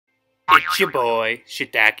It's your boy,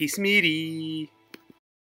 Shiitake Smitty.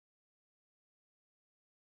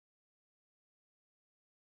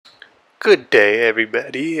 Good day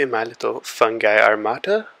everybody in my little fungi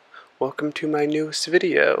armada. Welcome to my newest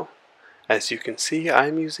video. As you can see,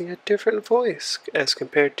 I'm using a different voice as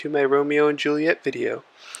compared to my Romeo and Juliet video,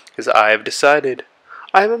 because I have decided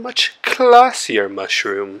I am a much classier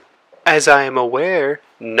mushroom. As I am aware,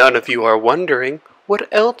 none of you are wondering what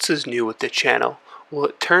else is new with the channel. Well,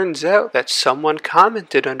 it turns out that someone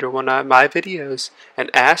commented under one of my videos and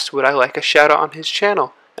asked would I like a shout out on his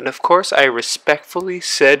channel, and of course I respectfully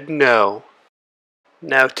said no.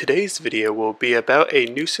 Now today's video will be about a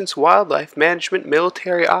nuisance wildlife management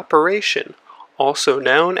military operation, also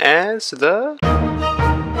known as the...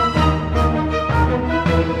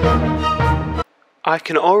 I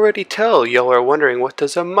can already tell y'all are wondering, what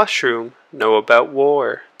does a mushroom know about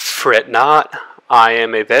war? Fret not, I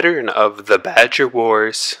am a veteran of the Badger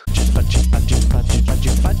Wars.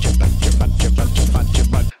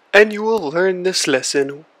 And you will learn this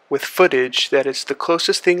lesson with footage that is the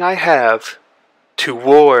closest thing I have to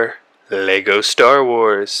war. Lego Star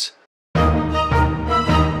Wars.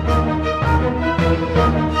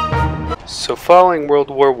 So following World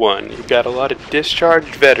War I, you got a lot of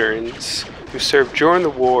discharged veterans who served during the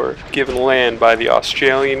war given land by the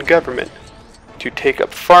Australian government to take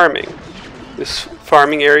up farming. This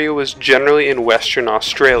farming area was generally in Western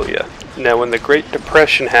Australia. Now when the Great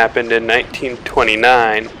Depression happened in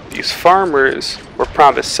 1929, these farmers were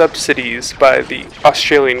promised subsidies by the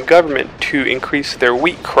Australian government to increase their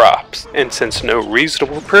wheat crops. And since no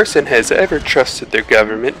reasonable person has ever trusted their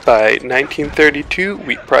government, by 1932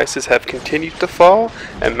 wheat prices have continued to fall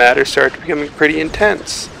and matters started becoming pretty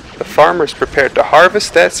intense. The farmers prepared to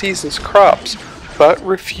harvest that season's crops, but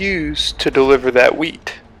refused to deliver that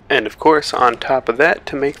wheat. And of course, on top of that,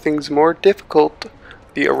 to make things more difficult,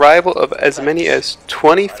 the arrival of as many as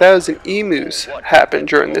 20,000 emus happened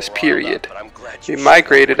during this period. They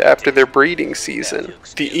migrated after their breeding season.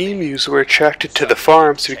 The emus were attracted to the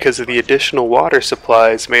farms because of the additional water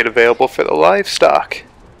supplies made available for the livestock.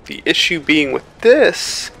 The issue being with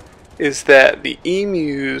this is that the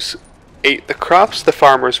emus ate the crops the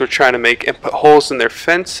farmers were trying to make and put holes in their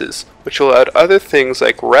fences, which allowed other things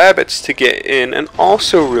like rabbits to get in and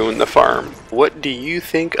also ruin the farm. What do you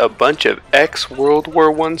think a bunch of ex-World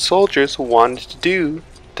War I soldiers wanted to do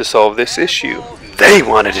to solve this issue? They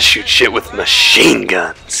wanted to shoot shit with machine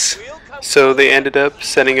guns! So they ended up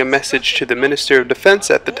sending a message to the Minister of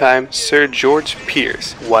Defense at the time, Sir George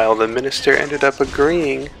Pierce. While the minister ended up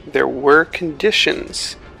agreeing, there were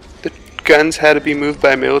conditions. The guns had to be moved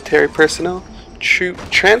by military personnel. Troop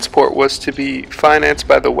transport was to be financed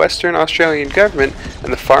by the Western Australian government,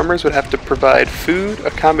 and the farmers would have to provide food,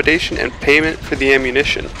 accommodation, and payment for the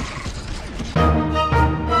ammunition.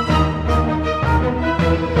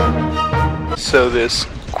 So this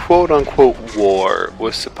quote-unquote war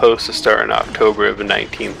was supposed to start in October of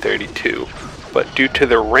 1932, but due to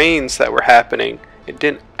the rains that were happening, it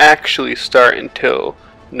didn't actually start until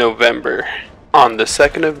November. On the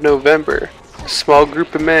 2nd of November, a small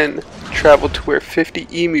group of men traveled to where 50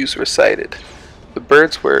 emus were sighted. The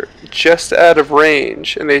birds were just out of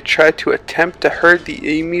range, and they tried to attempt to herd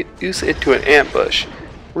the emus into an ambush.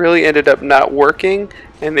 Really ended up not working,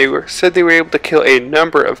 and said they were able to kill a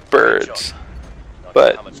number of birds,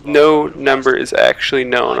 but no number is actually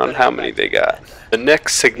known on how many they got. The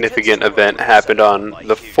next significant event happened on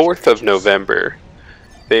the 4th of November.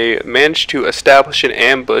 They managed to establish an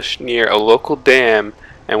ambush near a local dam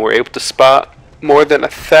and were able to spot more than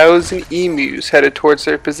 1,000 emus headed towards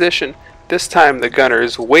their position. This time the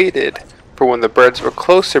gunners waited for when the birds were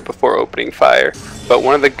closer before opening fire, but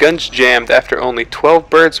one of the guns jammed after only 12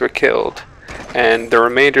 birds were killed, and the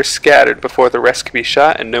remainder scattered before the rest could be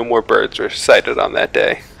shot, and no more birds were sighted on that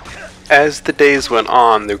day. As the days went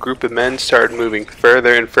on, the group of men started moving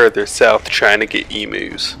further and further south trying to get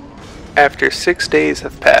emus. After 6 days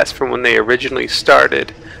have passed from when they originally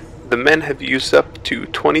started, the men have used up to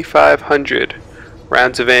 2,500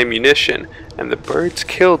 rounds of ammunition, and the birds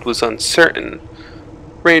killed was uncertain,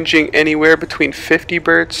 ranging anywhere between 50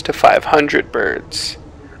 birds to 500 birds.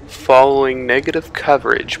 Following negative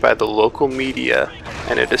coverage by the local media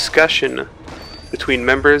and a discussion between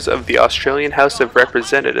members of the Australian House of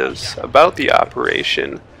Representatives about the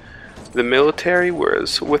operation, the military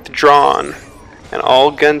was withdrawn and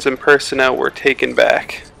all guns and personnel were taken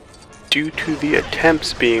back. Due to the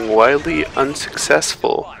attempts being widely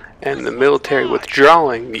unsuccessful and the military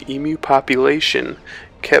withdrawing, the emu population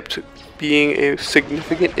kept being a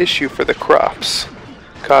significant issue for the crops,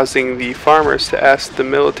 causing the farmers to ask the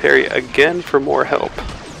military again for more help.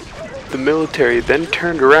 The military then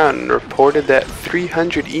turned around and reported that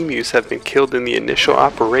 300 emus have been killed in the initial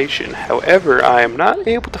operation. However, I am not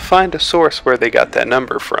able to find a source where they got that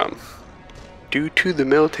number from. Due to the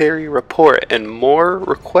military report and more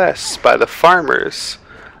requests by the farmers,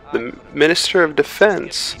 the Minister of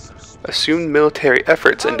Defense assumed military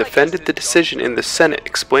efforts and defended the decision in the Senate,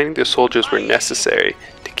 explaining the soldiers were necessary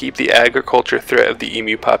to keep the agriculture threat of the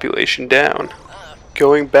emu population down.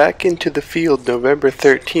 Going back into the field November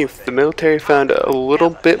 13th, the military found a little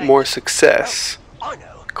bit more success,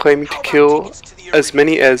 claiming to kill as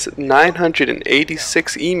many as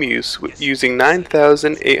 986 emus using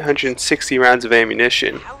 9,860 rounds of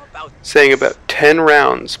ammunition, saying about 10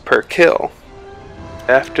 rounds per kill.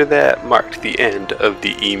 After that marked the end of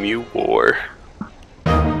the Emu War.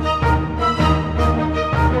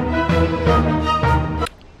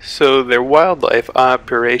 So their wildlife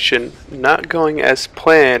operation, not going as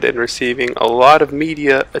planned and receiving a lot of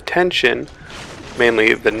media attention,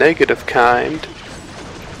 mainly the negative kind,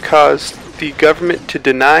 caused the government to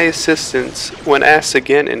deny assistance when asked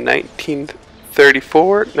again in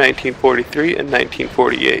 1934, 1943, and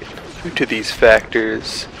 1948. Due to these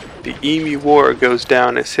factors, the Emu War goes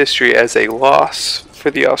down as history as a loss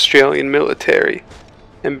for the Australian military,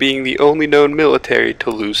 and being the only known military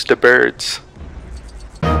to lose to birds.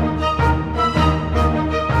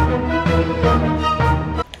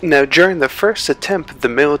 Now, during the first attempt, the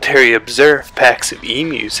military observed packs of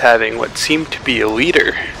emus having what seemed to be a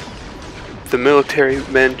leader. The military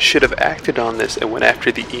men should have acted on this and went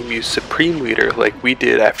after the emu's supreme leader like we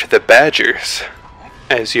did after the badgers.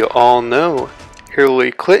 As you all know,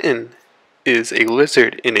 Hillary Clinton is a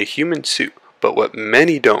lizard in a human suit, but what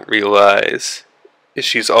many don't realize is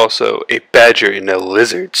she's also a badger in a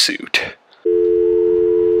lizard suit.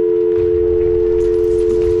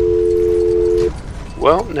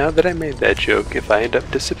 Well, now that I made that joke, if I end up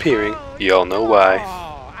disappearing, y'all know why.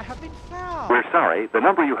 We're sorry, the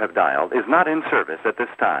number you have dialed is not in service at this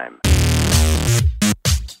time.